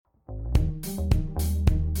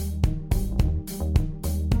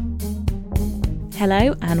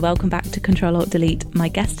Hello and welcome back to Control Alt Delete. My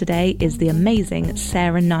guest today is the amazing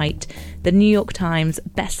Sarah Knight, the New York Times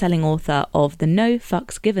best-selling author of the No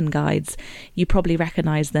Fucks Given Guides. You probably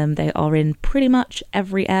recognise them. They are in pretty much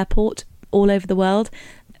every airport all over the world.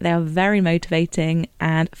 They are very motivating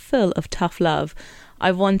and full of tough love.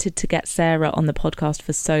 I've wanted to get Sarah on the podcast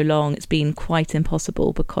for so long. It's been quite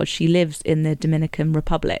impossible because she lives in the Dominican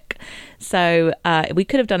Republic. So we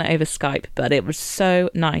could have done it over Skype, but it was so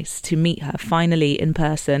nice to meet her finally in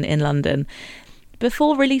person in London.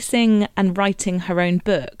 Before releasing and writing her own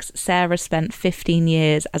books, Sarah spent 15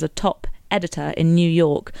 years as a top editor in New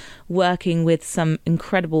York, working with some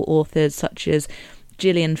incredible authors such as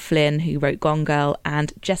Gillian Flynn, who wrote Gone Girl,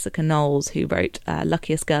 and Jessica Knowles, who wrote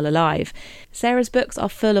Luckiest Girl Alive. Sarah's books are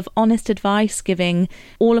full of honest advice, giving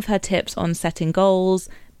all of her tips on setting goals,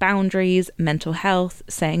 boundaries, mental health,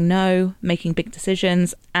 saying no, making big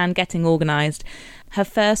decisions, and getting organised. Her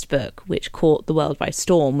first book, which caught the world by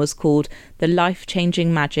storm, was called The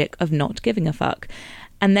Life-Changing Magic of Not Giving a Fuck.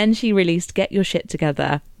 And then she released Get Your Shit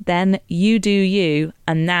Together, then You Do You,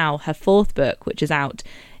 and now her fourth book, which is out,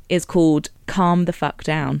 is called Calm the Fuck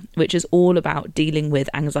Down, which is all about dealing with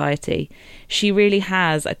anxiety. She really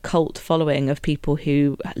has a cult following of people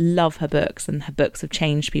who love her books, and her books have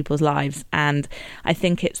changed people's lives. And I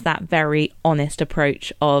think it's that very honest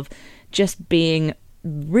approach of just being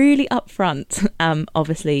really upfront,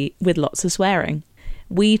 obviously with lots of swearing.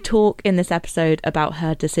 We talk in this episode about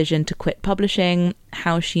her decision to quit publishing,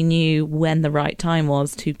 how she knew when the right time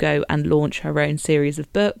was to go and launch her own series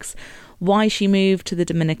of books, why she moved to the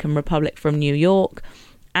Dominican Republic from New York,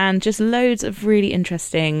 and just loads of really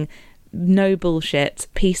interesting, no bullshit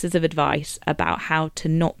pieces of advice about how to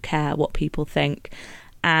not care what people think.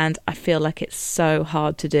 And I feel like it's so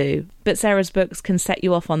hard to do. But Sarah's books can set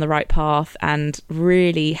you off on the right path and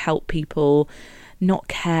really help people not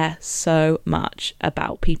care so much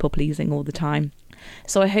about people pleasing all the time.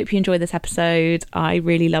 So I hope you enjoy this episode. I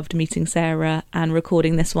really loved meeting Sarah and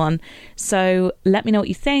recording this one. So let me know what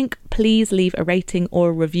you think. Please leave a rating or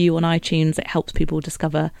a review on iTunes. It helps people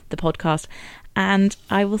discover the podcast. And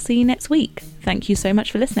I will see you next week. Thank you so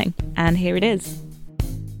much for listening. And here it is.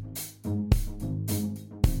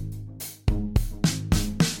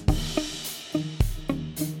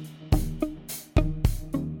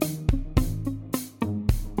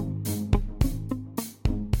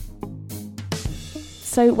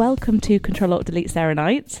 So welcome to Control Alt Delete, Sarah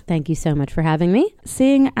Knight. Thank you so much for having me.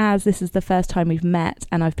 Seeing as this is the first time we've met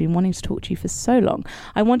and I've been wanting to talk to you for so long,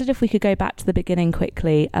 I wondered if we could go back to the beginning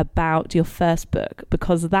quickly about your first book,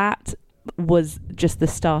 because that was just the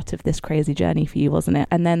start of this crazy journey for you, wasn't it?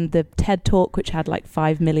 And then the TED Talk, which had like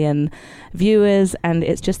 5 million viewers, and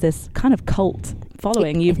it's just this kind of cult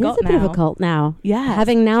following you've got now. It's a bit of a cult now. Yeah.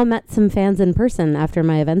 Having now met some fans in person after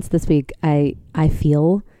my events this week, I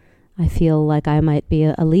feel like I might be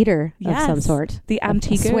a leader of some sort. The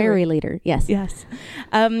anti-guru. Sweary leader, yes. Yes.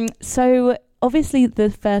 So obviously the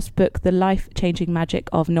first book, The Life-Changing Magic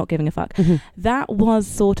of Not Giving a Fuck, that was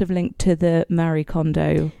sort of linked to the Marie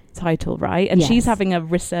Kondo title, right? And she's having a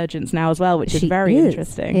resurgence now as well, which is very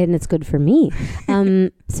interesting. And it's good for me.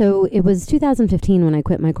 So it was 2015 when I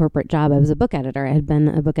quit my corporate job. I was a book editor. I had been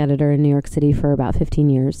a book editor in New York City for about 15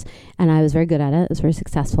 years, and I was very good at it. It was very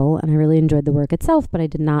successful, and I really enjoyed the work itself, but I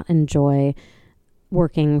did not enjoy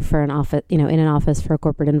working for an office, in an office for a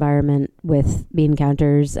corporate environment with bean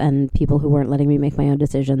counters and people who weren't letting me make my own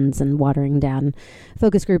decisions and watering down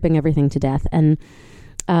focus grouping everything to death. And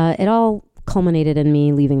it all culminated in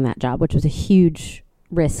me leaving that job, which was a huge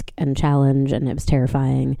risk and challenge, and it was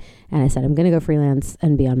terrifying. And I said, I'm going to go freelance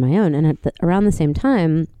and be on my own. And around the same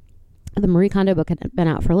time, the Marie Kondo book had been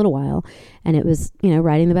out for a little while, and it was,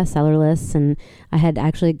 writing the bestseller lists. And I had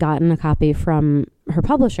actually gotten a copy from her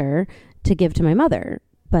publisher to give to my mother,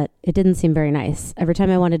 but it didn't seem very nice. Every time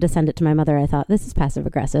I wanted to send it to my mother, I thought, this is passive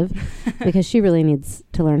aggressive because she really needs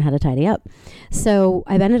to learn how to tidy up. So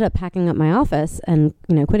I ended up packing up my office and,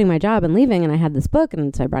 quitting my job and leaving. And I had this book.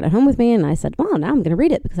 And so I brought it home with me, and I said, well, now I'm going to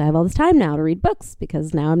read it because I have all this time now to read books,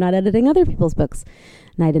 because now I'm not editing other people's books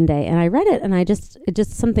night and day. And I read it, and it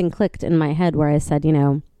just something clicked in my head where I said,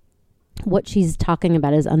 what she's talking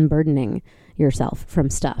about is unburdening yourself from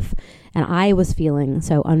stuff. And I was feeling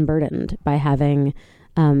so unburdened by having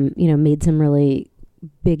made some really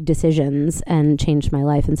big decisions and changed my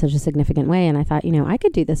life in such a significant way. And I thought, I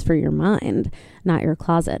could do this for your mind, not your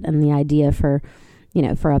closet. And the idea for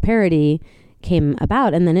a parody came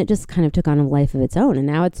about, and then it just kind of took on a life of its own. And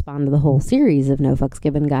now it's spawned the whole series of No Fucks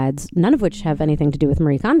Given guides, none of which have anything to do with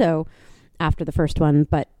Marie Kondo after the first one,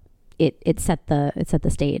 but it set the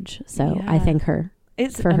stage. So I thank her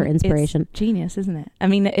for her inspiration. It's genius, isn't it? I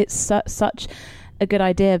mean, it's such a good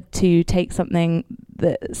idea to take something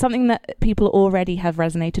that people already have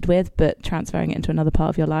resonated with, but transferring it into another part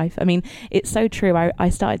of your life. I mean, it's so true. I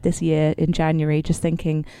started this year in January just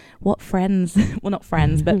thinking, what friends, well, not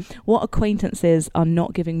friends, but what acquaintances are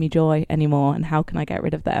not giving me joy anymore, and how can I get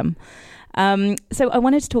rid of them? So I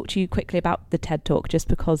wanted to talk to you quickly about the TED Talk, just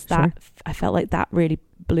because that I felt like that really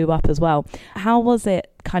blew up as well. How was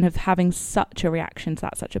it kind of having such a reaction to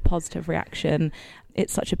that, such a positive reaction?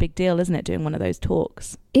 It's such a big deal, isn't it, doing one of those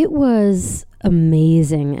talks? It was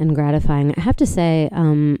amazing and gratifying. I have to say,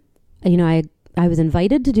 I was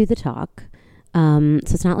invited to do the talk. So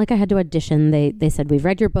it's not like I had to audition. They said, we've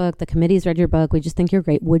read your book. The committee's read your book. We just think you're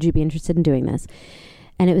great. Would you be interested in doing this?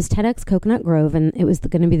 And it was TEDx Coconut Grove, and it was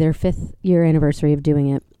going to be their 5th year anniversary of doing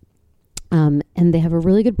it. And they have a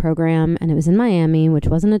really good program, and it was in Miami, which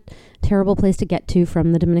wasn't a terrible place to get to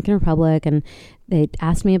from the Dominican Republic. And they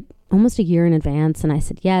asked me almost a year in advance, and I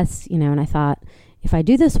said yes, and I thought, if I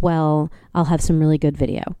do this well, I'll have some really good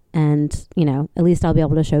video. And, at least I'll be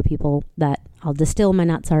able to show people that I'll distill my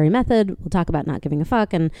not sorry method. We'll talk about not giving a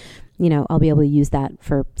fuck, and, I'll be able to use that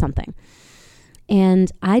for something.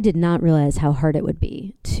 And I did not realize how hard it would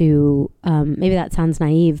be to, maybe that sounds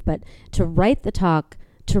naive, but to write the talk,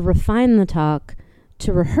 to refine the talk,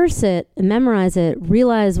 to rehearse it, memorize it,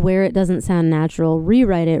 realize where it doesn't sound natural,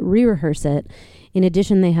 rewrite it, re-rehearse it. In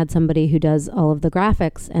addition, they had somebody who does all of the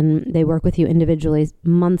graphics, and they work with you individually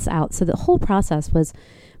months out. So the whole process was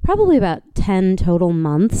probably about 10 total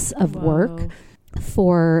months of work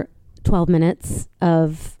for 12 minutes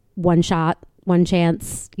of one shot, one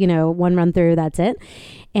chance, one run through, that's it.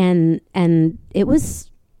 And it was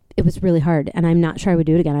really hard, and I'm not sure I would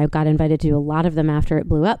do it again. I got invited to a lot of them after it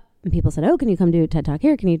blew up, and people said, oh, can you come do a TED Talk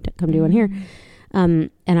here? Can you come do one here?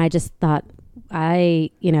 And I just thought, I'm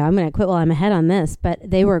going to quit while I'm ahead on this. But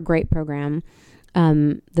they were a great program.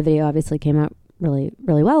 The video obviously came out really,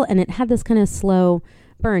 really well, and it had this kind of slow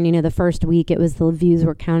burn. The first week the views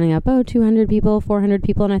were counting up, 200 people, 400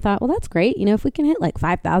 people. And I thought, well, that's great. If we can hit like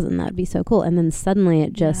 5,000, that'd be so cool. And then suddenly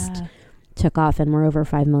it just took off, and we're over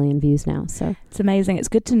 5 million views now. So it's amazing. It's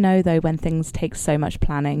good to know, though, when things take so much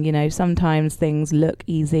planning. Sometimes things look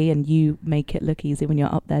easy, and you make it look easy when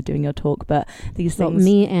you're up there doing your talk. But these things,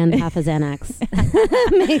 me and half a Xanax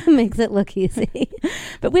makes it look easy.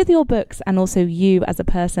 But with your books, and also you as a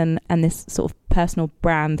person, and this sort of personal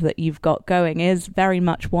brand that you've got going, is very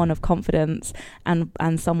much one of confidence and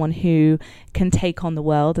someone who can take on the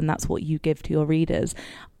world, and that's what you give to your readers.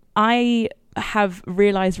 I have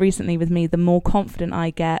realized recently with me, the more confident I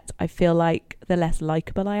get, I feel like the less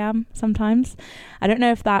likable I am sometimes. I don't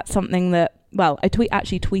know if that's something that, well, I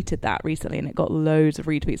actually tweeted that recently, and it got loads of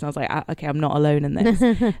retweets, and I was like, okay, I'm not alone in this.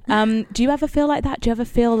 Do you ever feel like that? Do you ever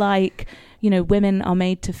feel like, women are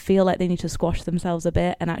made to feel like they need to squash themselves a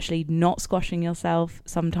bit, and actually not squashing yourself,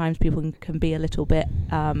 sometimes people can be a little bit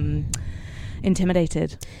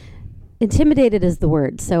intimidated? Intimidated is the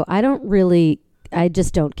word. So I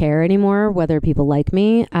just don't care anymore whether people like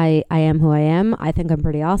me. I am who I am. I think I'm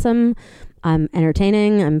pretty awesome. I'm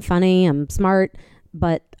entertaining. I'm funny. I'm smart.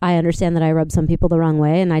 But I understand that I rub some people the wrong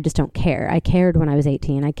way, and I just don't care. I cared when I was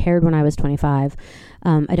 18. I cared when I was 25.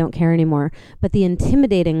 I don't care anymore. But the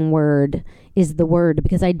intimidating word is the word,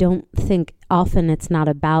 because I don't think often it's not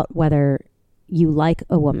about whether you like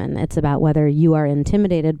a woman. It's about whether you are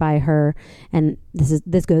intimidated by her. And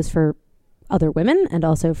this goes for other women and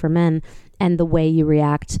also for men, and the way you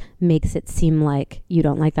react makes it seem like you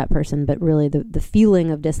don't like that person, but really the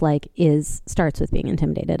feeling of dislike starts with being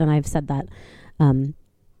intimidated. And I've said that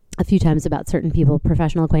a few times about certain people,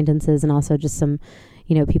 professional acquaintances, and also just some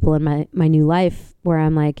people in my new life, where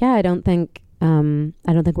I'm like, I don't think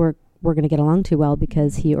we're going to get along too well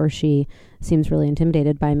because he or she seems really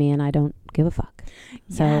intimidated by me, and I don't give a fuck.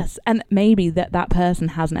 So, yes, and maybe that person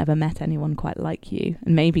hasn't ever met anyone quite like you,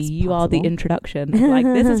 and maybe you possible. Are the introduction. Like,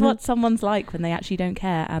 this is what someone's like when they actually don't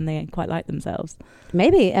care and they quite like themselves.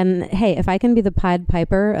 Maybe. And hey, if I can be the Pied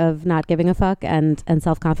Piper of not giving a fuck and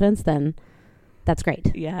self-confidence, then that's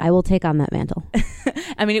great. Yeah, I will take on that mantle.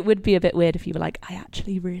 I mean, it would be a bit weird if you were like, I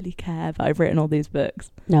actually really care, but I've written all these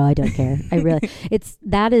books. No, I don't care. I really,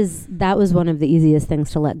 that was one of the easiest things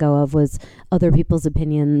to let go of, was other people's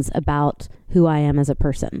opinions about who I am as a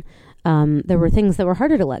person. There were things that were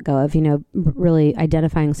harder to let go of, really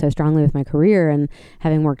identifying so strongly with my career and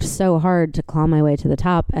having worked so hard to claw my way to the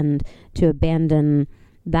top, and to abandon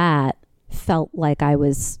that felt like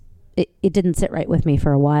it didn't sit right with me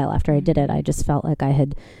for a while after I did it. I just felt like I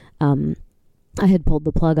had pulled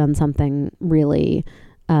the plug on something really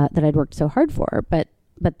that I'd worked so hard for. But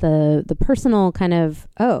the personal kind of,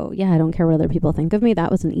 oh yeah, I don't care what other people think of me,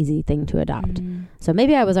 that was an easy thing to adopt. So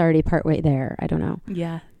maybe I was already partway there. I don't know.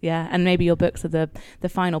 Yeah. And maybe your books are the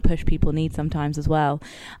final push people need sometimes as well.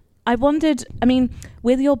 I wondered, I mean,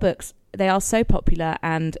 with your books, they are so popular,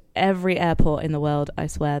 and every airport in the world, I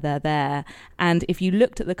swear, they're there. And if you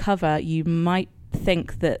looked at the cover, you might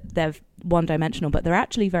think that they're one-dimensional, but they're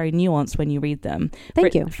actually very nuanced when you read them.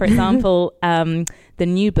 Thank you. For example, the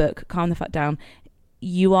new book, Calm the Fuck Down,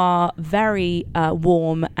 you are very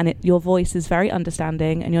warm, and your voice is very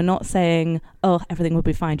understanding, and you're not saying, oh, everything will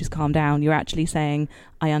be fine, just calm down. You're actually saying,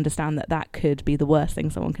 I understand that could be the worst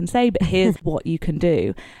thing someone can say, but here's what you can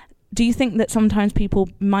do. Do you think that sometimes people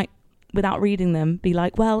might, without reading them, be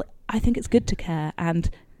like, well, I think it's good to care, and,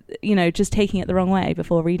 you know, just taking it the wrong way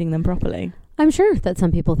before reading them properly? I'm sure that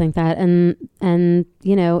some people think that, and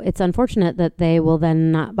you know, it's unfortunate that they will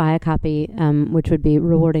then not buy a copy, which would be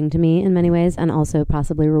rewarding to me in many ways, and also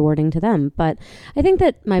possibly rewarding to them. But I think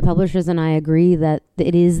that my publishers and I agree that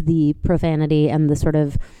it is the profanity and the sort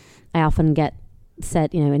of, I often get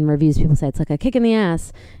said, you know, in reviews, people say it's like a kick in the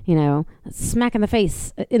ass, you know, a smack in the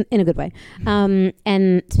face, in a good way.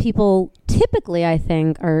 And people typically, I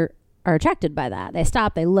think, are attracted by that. They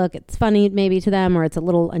stop, they look, it's funny maybe to them, or it's a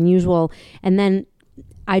little unusual. And then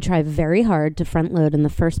I try very hard to front load in the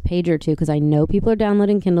first page or two, because I know people are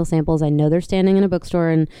downloading Kindle samples. I know they're standing in a bookstore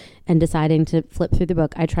and deciding to flip through the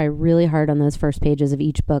book. I try really hard on those first pages of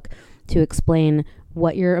each book to explain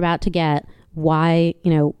what you're about to get, why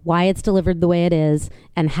it's delivered the way it is,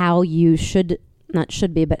 and how you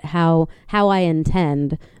but how I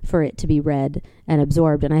intend for it to be read and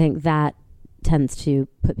absorbed. And I think that tends to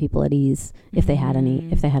put people at ease if they had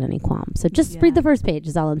any qualms. So just read the first page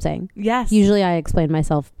is all I'm saying. Yes. Usually I explain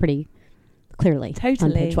myself pretty clearly.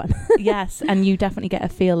 Totally. On page 1. Yes. And you definitely get a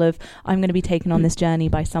feel of, I'm going to be taken on this journey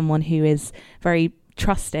by someone who is very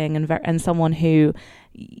trusting and someone who,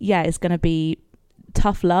 is going to be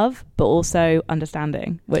tough love, but also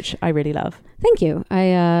understanding, which I really love. Thank you.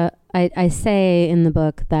 I say in the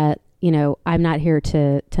book that, you know, I'm not here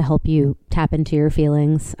to help you tap into your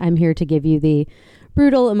feelings. I'm here to give you the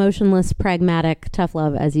brutal, emotionless, pragmatic, tough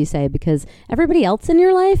love, as you say, because everybody else in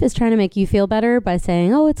your life is trying to make you feel better by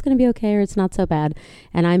saying, oh, it's going to be okay, or it's not so bad.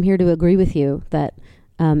 And I'm here to agree with you that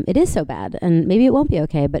it is so bad, and maybe it won't be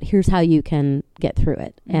okay, but here's how you can get through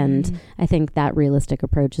it. And I think that realistic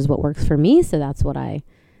approach is what works for me. So that's what I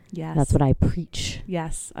preach.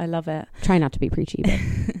 Yes, I love it. Try not to be preachy.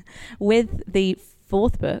 But. With the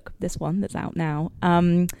fourth book, this one that's out now,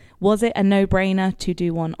 was it a no-brainer to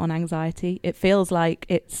do one on anxiety? It feels like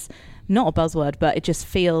it's not a buzzword, but it just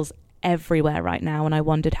feels everywhere right now. And I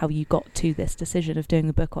wondered how you got to this decision of doing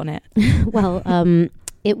a book on it. Well,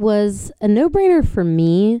 it was a no-brainer for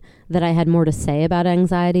me that I had more to say about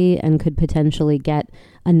anxiety and could potentially get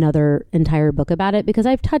another entire book about it, because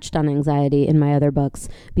I've touched on anxiety in my other books,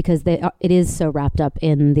 because it is so wrapped up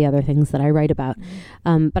in the other things that I write about.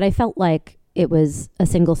 But I felt like it was a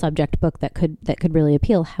single subject book that could really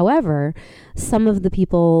appeal. However, some of the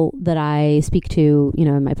people that I speak to, you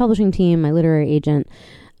know, my publishing team, my literary agent,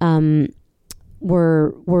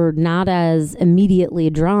 were not as immediately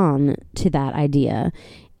drawn to that idea.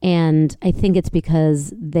 And I think it's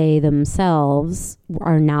because they themselves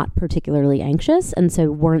are not particularly anxious, and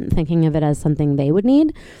so weren't thinking of it as something they would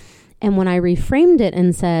need. And when I reframed it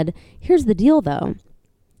and said, here's the deal though,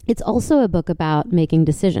 it's also a book about making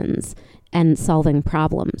decisions and solving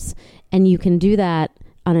problems. And you can do that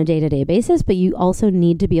on a day-to-day basis, but you also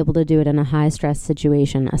need to be able to do it in a high-stress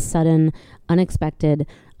situation, a sudden, unexpected,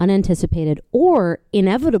 unanticipated, or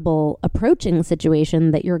inevitable approaching situation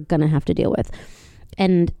that you're going to have to deal with.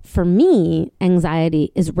 And for me,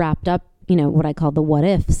 anxiety is wrapped up, you know, what I call the what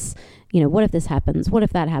ifs. You know, what if this happens? What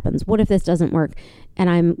if that happens? What if this doesn't work? And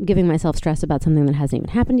I'm giving myself stress about something that hasn't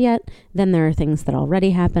even happened yet. Then there are things that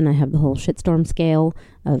already happen. I have the whole shitstorm scale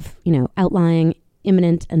of, you know, outlying,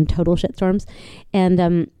 imminent, and total shitstorms.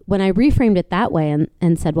 And when I reframed it that way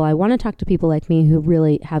and said, well, I want to talk to people like me who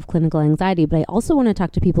really have clinical anxiety, but I also want to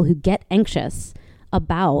talk to people who get anxious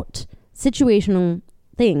about situational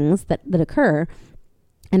things that occur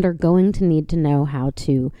and are going to need to know how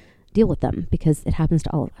to deal with them, because it happens to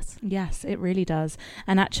all of us. Yes, it really does.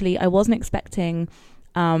 And actually, I wasn't expecting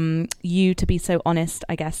you to be so honest,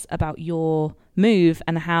 I guess, about your move,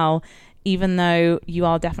 and how, even though you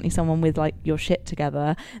are definitely someone with like your shit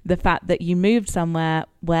together, the fact that you moved somewhere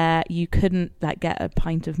where you couldn't like get a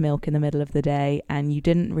pint of milk in the middle of the day, and you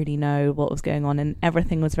didn't really know what was going on, and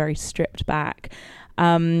everything was very stripped back.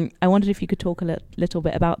 I wondered if you could talk a little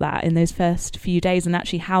bit about that in those first few days, and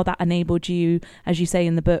actually how that enabled you, as you say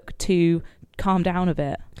in the book, to calm down a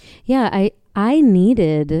bit. Yeah, I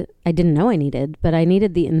didn't know I needed, but I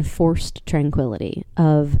needed the enforced tranquility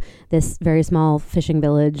of this very small fishing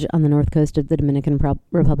village on the north coast of the Dominican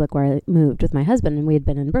Republic where I moved with my husband. And we had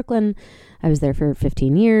been in Brooklyn. I was there for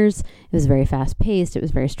 15 years. It was very fast paced. It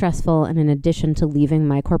was very stressful. And in addition to leaving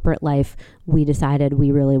my corporate life, we decided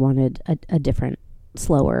we really wanted a different,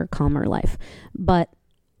 slower, calmer life. But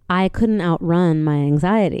I couldn't outrun my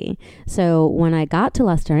anxiety. So when I got to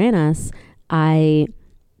Las Terrenas,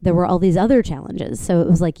 there were all these other challenges. So it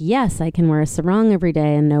was like, yes, I can wear a sarong every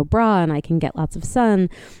day and no bra, and I can get lots of sun,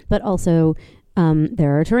 but also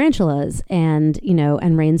there are tarantulas, and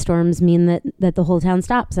and rainstorms mean that the whole town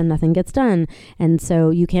stops and nothing gets done, and so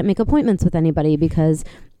you can't make appointments with anybody because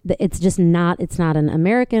it's not an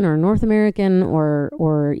American or North American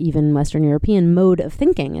or even Western European mode of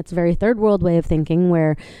thinking. It's a very third world way of thinking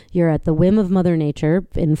where you're at the whim of Mother Nature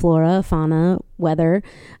in flora, fauna, weather.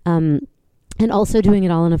 And also doing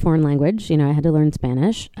it all in a foreign language. I had to learn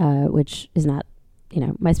Spanish, which is not,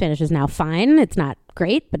 my Spanish is now fine. It's not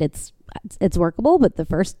great, but it's workable. But the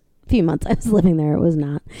first few months I was living there, it was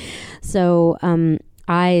not. So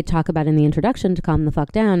I talk about in the introduction to Calm the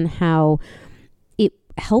Fuck Down how it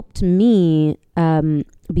helped me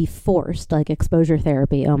be forced, like exposure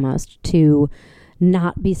therapy almost, to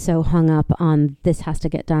not be so hung up on this has to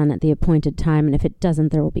get done at the appointed time, and if it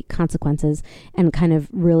doesn't, there will be consequences, and kind of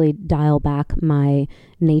really dial back my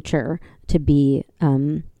nature to be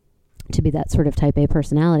that sort of type A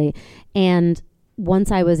personality. And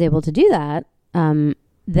once I was able to do that,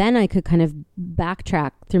 then I could kind of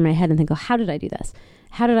backtrack through my head and think, oh, how did I do this?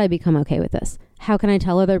 How did I become okay with this? How can I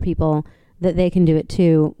tell other people that they can do it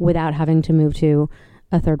too without having to move to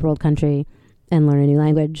a third world country and learn a new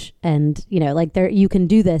language? And, you can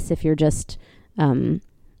do this if you're just living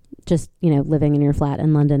in your flat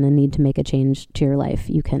in London and need to make a change to your life.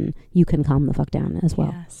 You can calm the fuck down as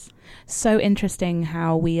well. Yes. So interesting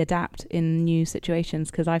how we adapt in new situations,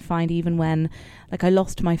 because I find even when, I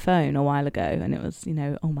lost my phone a while ago and it was,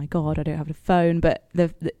 oh my God, I don't have a phone. But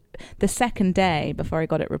the second day before I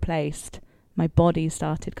got it replaced, my body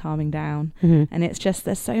started calming down. Mm-hmm. And it's just,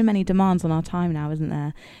 there's so many demands on our time now, isn't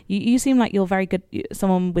there? You seem like you're very good,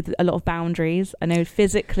 someone with a lot of boundaries. I know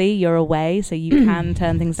physically you're away, so you can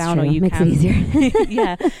turn things down, or you makes can. It easier.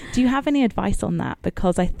 Yeah. Do you have any advice on that?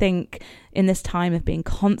 Because I think in this time of being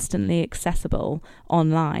constantly accessible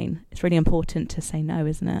online, it's really important to say no,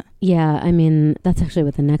 isn't it? Yeah, I mean, that's actually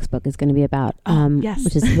what the next book is going to be about, yes.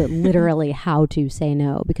 Which is literally how to say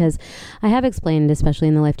no. Because I have explained, especially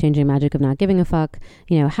in The Life-Changing Magic of Not Giving a Fuck,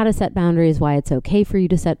 how to set boundaries, why it's okay for you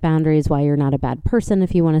to set boundaries, why you're not a bad person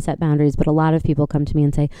if you want to set boundaries. But a lot of people come to me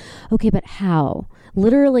and say, okay, but how?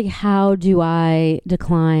 Literally, how do I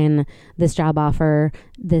decline this job offer,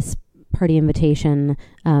 this party invitation,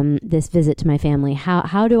 this visit to my family?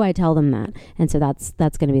 How do I tell them that? And so that's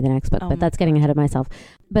going to be the next book, but that's getting ahead of myself.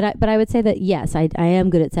 But I would say that yes, I am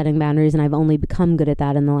good at setting boundaries, and I've only become good at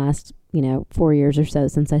that in the last 4 years or so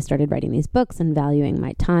since I started writing these books and valuing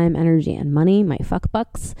my time, energy, and money, my fuck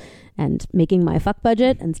bucks, and making my fuck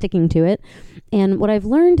budget and sticking to it. And what I've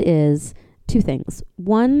learned is two things.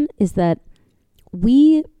 One is that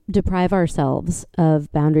we deprive ourselves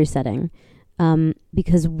of boundary setting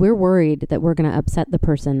because we're worried that we're going to upset the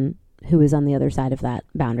person who is on the other side of that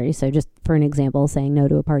boundary. So just for an example, saying no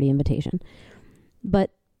to a party invitation.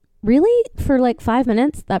 But really, for 5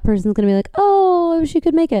 minutes, that person's going to be like, oh, I wish you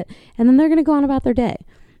could make it. And then they're going to go on about their day.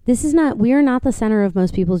 We are not the center of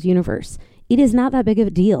most people's universe. It is not that big of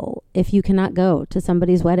a deal if you cannot go to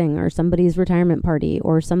somebody's wedding or somebody's retirement party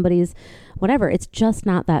or somebody's whatever. It's just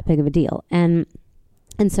not that big of a deal. And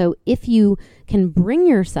so if you can bring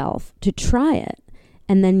yourself to try it,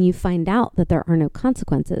 and then you find out that there are no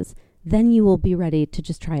consequences, then you will be ready to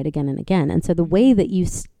just try it again and again. And so the way that you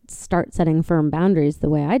start setting firm boundaries, the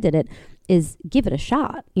way I did it, is give it a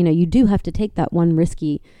shot. You do have to take that one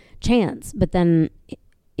risky chance, but then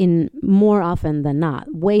way more often than not,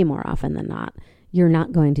 you're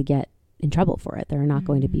not going to get in trouble for it. There are not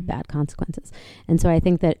going to be bad consequences. And so I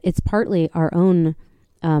think that it's partly our own,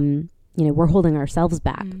 we're holding ourselves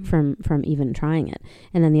back from even trying it.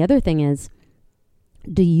 And then the other thing is,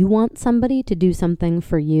 do you want somebody to do something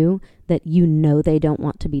for you that they don't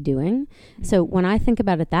want to be doing? So when I think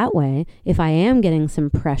about it that way, if I am getting some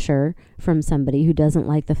pressure from somebody who doesn't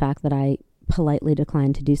like the fact that I politely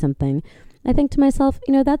decline to do something, I think to myself,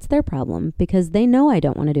 that's their problem, because they know I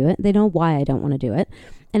don't want to do it. They know why I don't want to do it.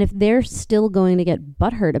 And if they're still going to get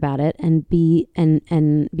butthurt about it and be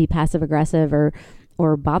passive aggressive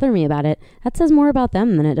or bother me about it, that says more about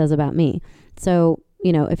them than it does about me. So,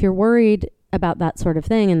 if you're worried about that sort of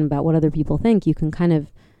thing and about what other people think, you can kind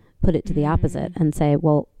of put it to the opposite and say,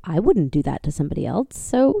 well, I wouldn't do that to somebody else,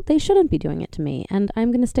 so they shouldn't be doing it to me, and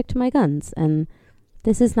I'm going to stick to my guns, and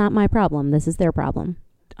this is not my problem. This is their problem.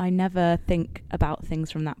 I never think about things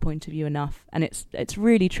from that point of view enough, and it's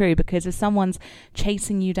really true, because if someone's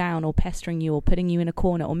chasing you down or pestering you or putting you in a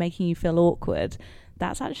corner or making you feel awkward,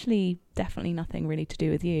 that's actually definitely nothing really to do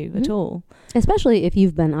with you at all. Especially if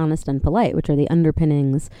you've been honest and polite, which are the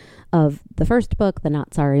underpinnings of the first book, the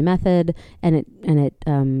Not Sorry Method, and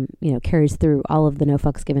it carries through all of the No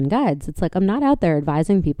Fucks Given guides. It's like, I'm not out there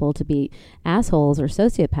advising people to be assholes or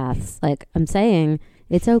sociopaths. Like, I'm saying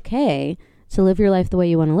it's okay to live your life the way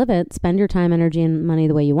you want to live it, spend your time, energy, and money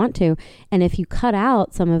the way you want to. And if you cut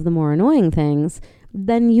out some of the more annoying things,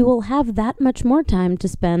 then you will have that much more time to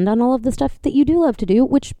spend on all of the stuff that you do love to do,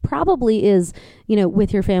 which probably is,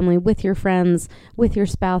 with your family, with your friends, with your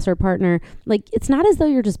spouse or partner. Like, it's not as though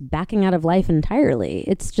you're just backing out of life entirely.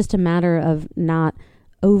 It's just a matter of not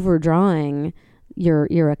overdrawing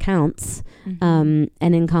your accounts. And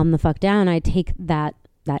in Calm the Fuck Down, I take that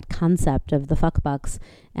concept of the fuck bucks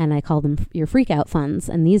and I call them your freak out funds.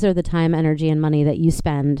 And these are the time, energy, and money that you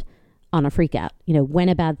spend on a freak out, when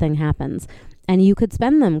a bad thing happens. And you could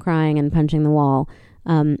spend them crying and punching the wall,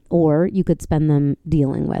 or you could spend them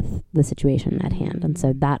dealing with the situation at hand. And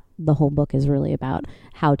so the whole book is really about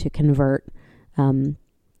how to convert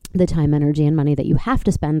the time, energy, and money that you have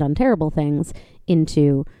to spend on terrible things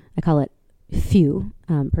into, I call it few,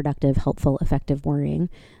 productive, helpful, effective worrying,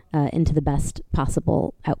 into the best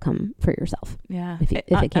possible outcome for yourself. Yeah. If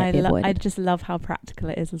it can't be avoided. I just love how practical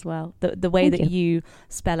it is as well. The way that you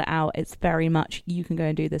spell it out, it's very much, you can go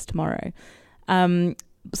and do this tomorrow.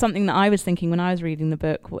 Something that I was thinking when I was reading the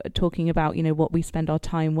book, talking about, what we spend our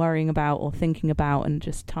time worrying about or thinking about and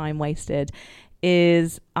just time wasted,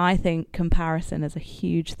 is I think comparison is a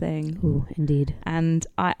huge thing. Ooh, indeed. And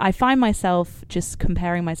I find myself just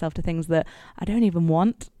comparing myself to things that I don't even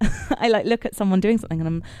want. I look at someone doing something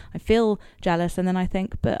and I feel jealous, and then I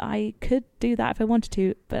think, but I could do that if I wanted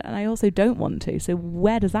to, but I also don't want to. So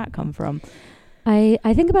where does that come from? I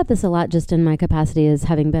think about this a lot just in my capacity as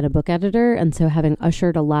having been a book editor, and so having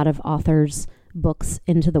ushered a lot of authors' books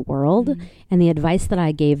into the world, and the advice that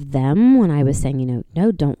I gave them when I was saying,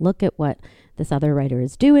 no, don't look at what this other writer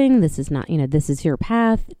is doing. This is not, this is your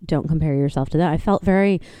path. Don't compare yourself to that. I felt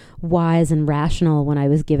very wise and rational when I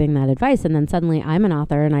was giving that advice. And then suddenly I'm an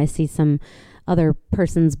author and I see some other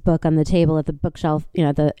person's book on the table at the bookshelf,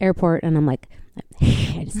 at the airport, and I'm like,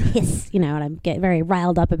 I just hiss, and I get very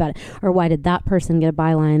riled up about it. Or why did that person get a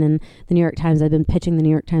byline in the New York Times? I've been pitching the New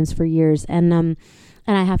York Times for years, and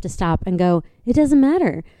I have to stop and go, it doesn't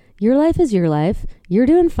matter. Your life is your life. You're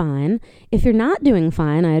doing fine. If you're not doing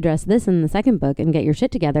fine, I address this in the second book, and get your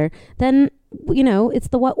shit together, then, it's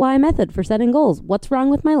the what, why method for setting goals. What's wrong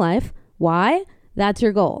with my life? Why? That's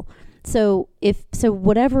your goal. So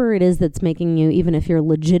whatever it is that's making you, even if you're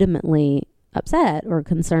legitimately upset or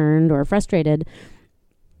concerned or frustrated,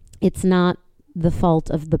 it's not the fault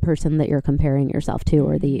of the person that you're comparing yourself to,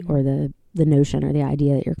 or the notion or the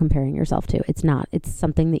idea that you're comparing yourself to. It's not. It's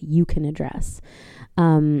something that you can address.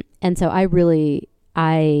 And so I'm learning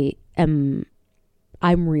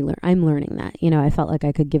that. I felt like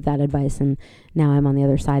I could give that advice, and now I'm on the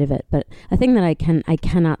other side of it. But a thing that I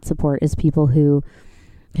cannot support is people who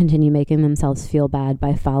continue making themselves feel bad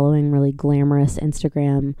by following really glamorous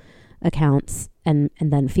Instagram accounts and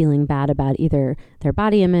then feeling bad about either their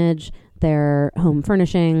body image, their home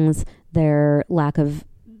furnishings, their lack of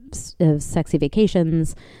sexy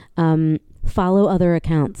vacations. Follow other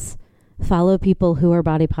accounts. Follow people who are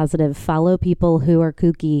body positive. Follow people who are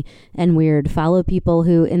kooky and weird. Follow people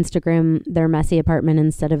who Instagram their messy apartment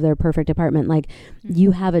instead of their perfect apartment. Like,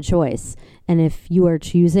 you have a choice. And if you are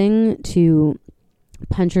choosing to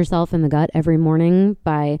punch yourself in the gut every morning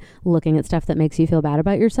by looking at stuff that makes you feel bad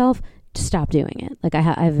about yourself, stop doing it. Like, I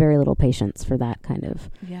have very little patience for that kind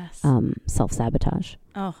of self-sabotage.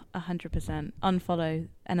 Oh, 100%. Unfollow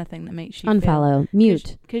anything that makes you unfollow,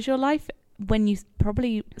 mute. Because your life, when you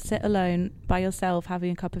probably sit alone by yourself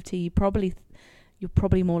having a cup of tea, you're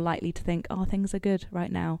probably more likely to think, oh, things are good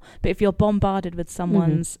right now. But if you're bombarded with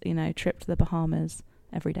someone's, trip to the Bahamas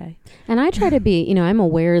every day. And I try to be, I'm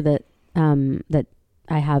aware that that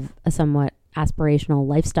I have a somewhat aspirational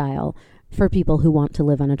lifestyle for people who want to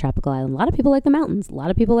live on a tropical island. A lot of people like the mountains. A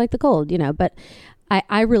lot of people like the cold, but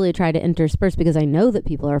I really try to intersperse, because I know that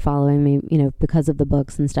people are following me, because of the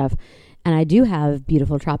books and stuff. And I do have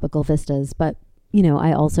beautiful tropical vistas, but,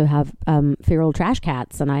 I also have feral trash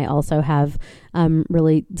cats, and I also have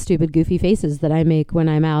really stupid, goofy faces that I make when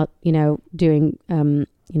I'm out, doing,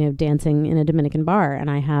 dancing in a Dominican bar. And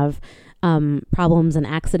I have problems and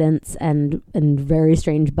accidents and very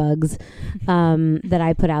strange bugs that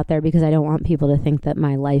I put out there, because I don't want people to think that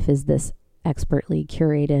my life is this expertly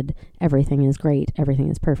curated, everything is great, everything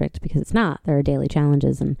is perfect, because it's not. There are daily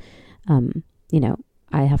challenges, and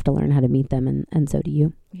I have to learn how to meet them, and so do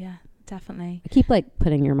you. Yeah, definitely. I keep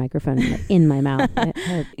putting your microphone in my mouth.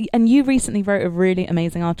 And you recently wrote a really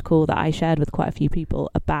amazing article that I shared with quite a few people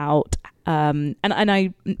about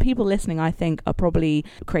people listening, I think, are probably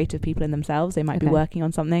creative people in themselves. They might be working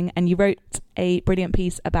on something, and you wrote a brilliant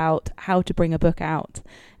piece about how to bring a book out.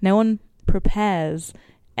 No one prepares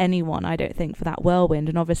anyone, I don't think, for that whirlwind,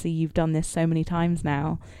 and obviously you've done this so many times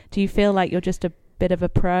now. Do you feel like you're just a bit of a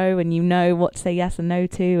pro and you know what to say yes and no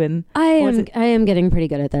to? And I am getting pretty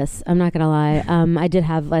good at this, I'm not gonna lie. I did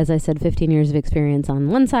have, as I said, 15 years of experience on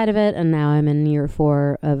one side of it, and now I'm in year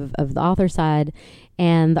 4 of the author side.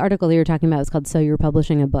 And the article that you were talking about was called "So You're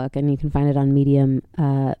Publishing a Book," and you can find it on Medium /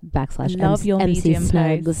 love your MC Medium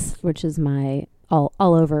Snugs, posts, which is my all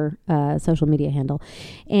over social media handle.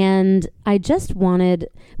 And I just wanted,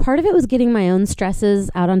 part of it was getting my own stresses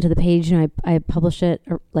out onto the page. I published it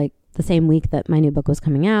the same week that my new book was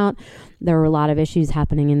coming out. There were a lot of issues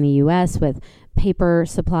happening in the US with paper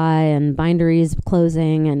supply and binderies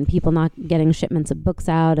closing and people not getting shipments of books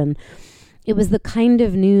out. And it was the kind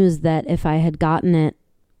of news that if I had gotten it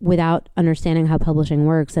without understanding how publishing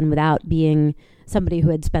works and without being somebody who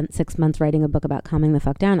had spent 6 months writing a book about calming the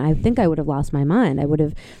fuck down, I think I would have lost my mind. I would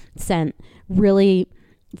have sent really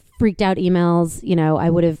freaked out emails. I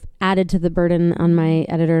would have added to the burden on my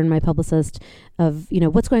editor and my publicist of,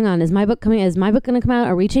 what's going on? Is my book coming? Is my book going to come out?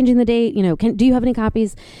 Are we changing the date? Do you have any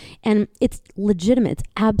copies? And it's legitimate. It's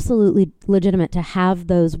absolutely legitimate to have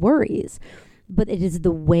those worries, but it is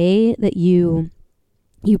the way that you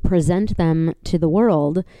present them to the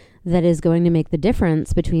world that is going to make the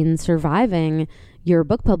difference between surviving your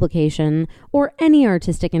book publication or any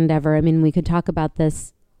artistic endeavor. I mean, we could talk about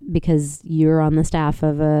this because you're on the staff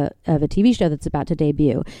of a TV show that's about to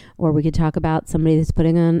debut, or we could talk about somebody that's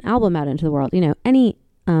putting an album out into the world. Any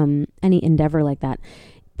endeavor like that.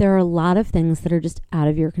 There are a lot of things that are just out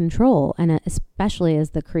of your control, and especially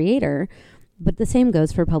as the creator. But the same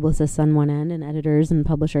goes for publicists on one end and editors and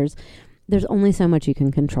publishers. There's only so much you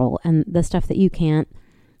can control, and the stuff that you can't.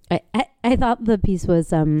 I thought the piece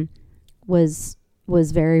was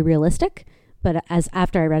very realistic, but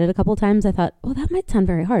after I read it a couple of times, I thought, oh, that might sound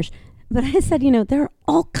very harsh. But I said, there are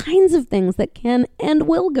all kinds of things that can and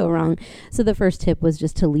will go wrong. So the first tip was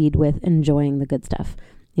just to lead with enjoying the good stuff.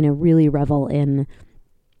 Really revel in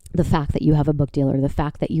the fact that you have a book deal, or the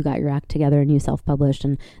fact that you got your act together and you self-published,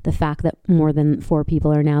 and the fact that more than 4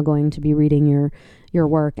 people are now going to be reading your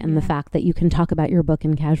work, and the fact that you can talk about your book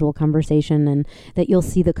in casual conversation, and that you'll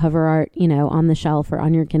see the cover art, on the shelf or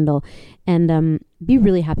on your Kindle, and be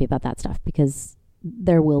really happy about that stuff, because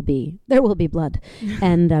there will be blood,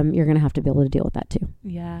 and you're going to have to be able to deal with that too.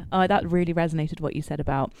 Yeah. Oh, that really resonated what you said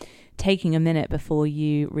about taking a minute before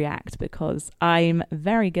you react, because I'm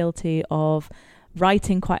very guilty of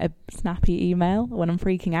writing quite a snappy email when I'm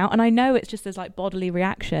freaking out, and I know it's just this bodily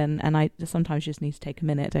reaction, and I sometimes just need to take a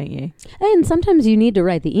minute, don't you? And sometimes you need to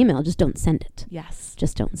write the email, just don't send it. Yes,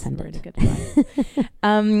 just don't send it. Really good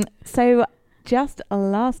advice. So just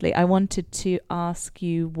lastly, I wanted to ask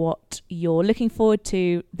you what you're looking forward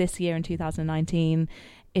to this year in 2019,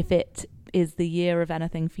 if it is the year of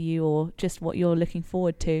anything for you, or just what you're looking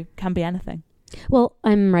forward to. Can be anything. Well,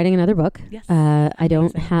 I'm writing another book. Yes.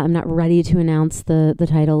 I'm not ready to announce the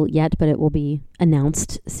title yet, but it will be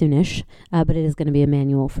announced soonish. But it is going to be a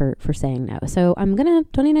manual for saying no. So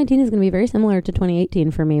 2019 is going to be very similar to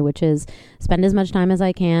 2018 for me, which is spend as much time as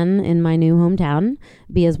I can in my new hometown,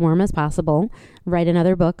 be as warm as possible, write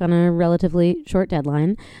another book on a relatively short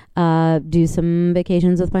deadline, do some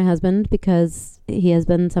vacations with my husband, because he has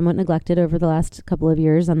been somewhat neglected over the last couple of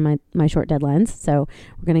years on my short deadlines. So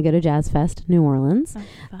we're going to go to Jazz Fest, New Orleans,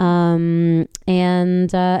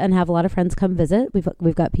 and have a lot of friends come visit.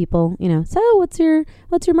 We've got people, so what's your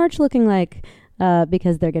March looking like?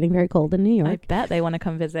 Because they're getting very cold in New York. I bet they want to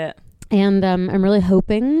come visit. And I'm really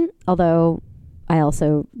hoping, although I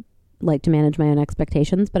also like to manage my own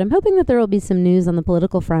expectations, but I'm hoping that there will be some news on the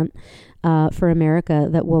political front for America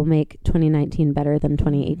that will make 2019 better than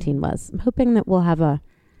 2018 was. I'm hoping that we'll have a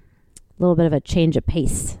little bit of a change of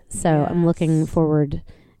pace. So yes. I'm looking forward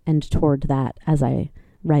and toward that as I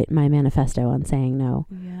write my manifesto on saying no.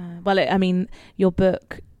 Yeah. Well, your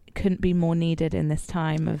book couldn't be more needed in this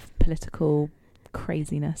time of political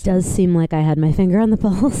craziness. Does seem like I had my finger on the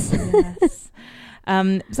pulse. Yes.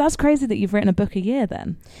 So that's crazy that you've written a book a year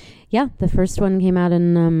then. Yeah, the first one came out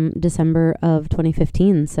in December of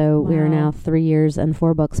 2015. So we are now 3 years and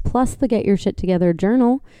 4 books, plus the Get Your Shit Together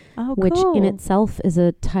journal, which in itself is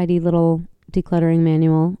a tidy little decluttering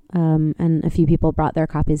manual. And a few people brought their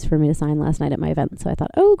copies for me to sign last night at my event. So I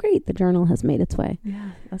thought, oh, great, the journal has made its way.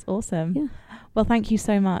 Yeah, that's awesome. Yeah. Well, thank you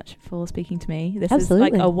so much for speaking to me. This Absolutely.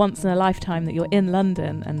 is like a once in a lifetime that you're in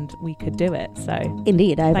London and we could do it. So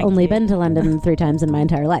indeed, I've only been to London 3 times in my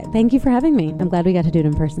entire life. Thank you for having me. I'm glad we got to do it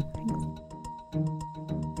in person. Thanks.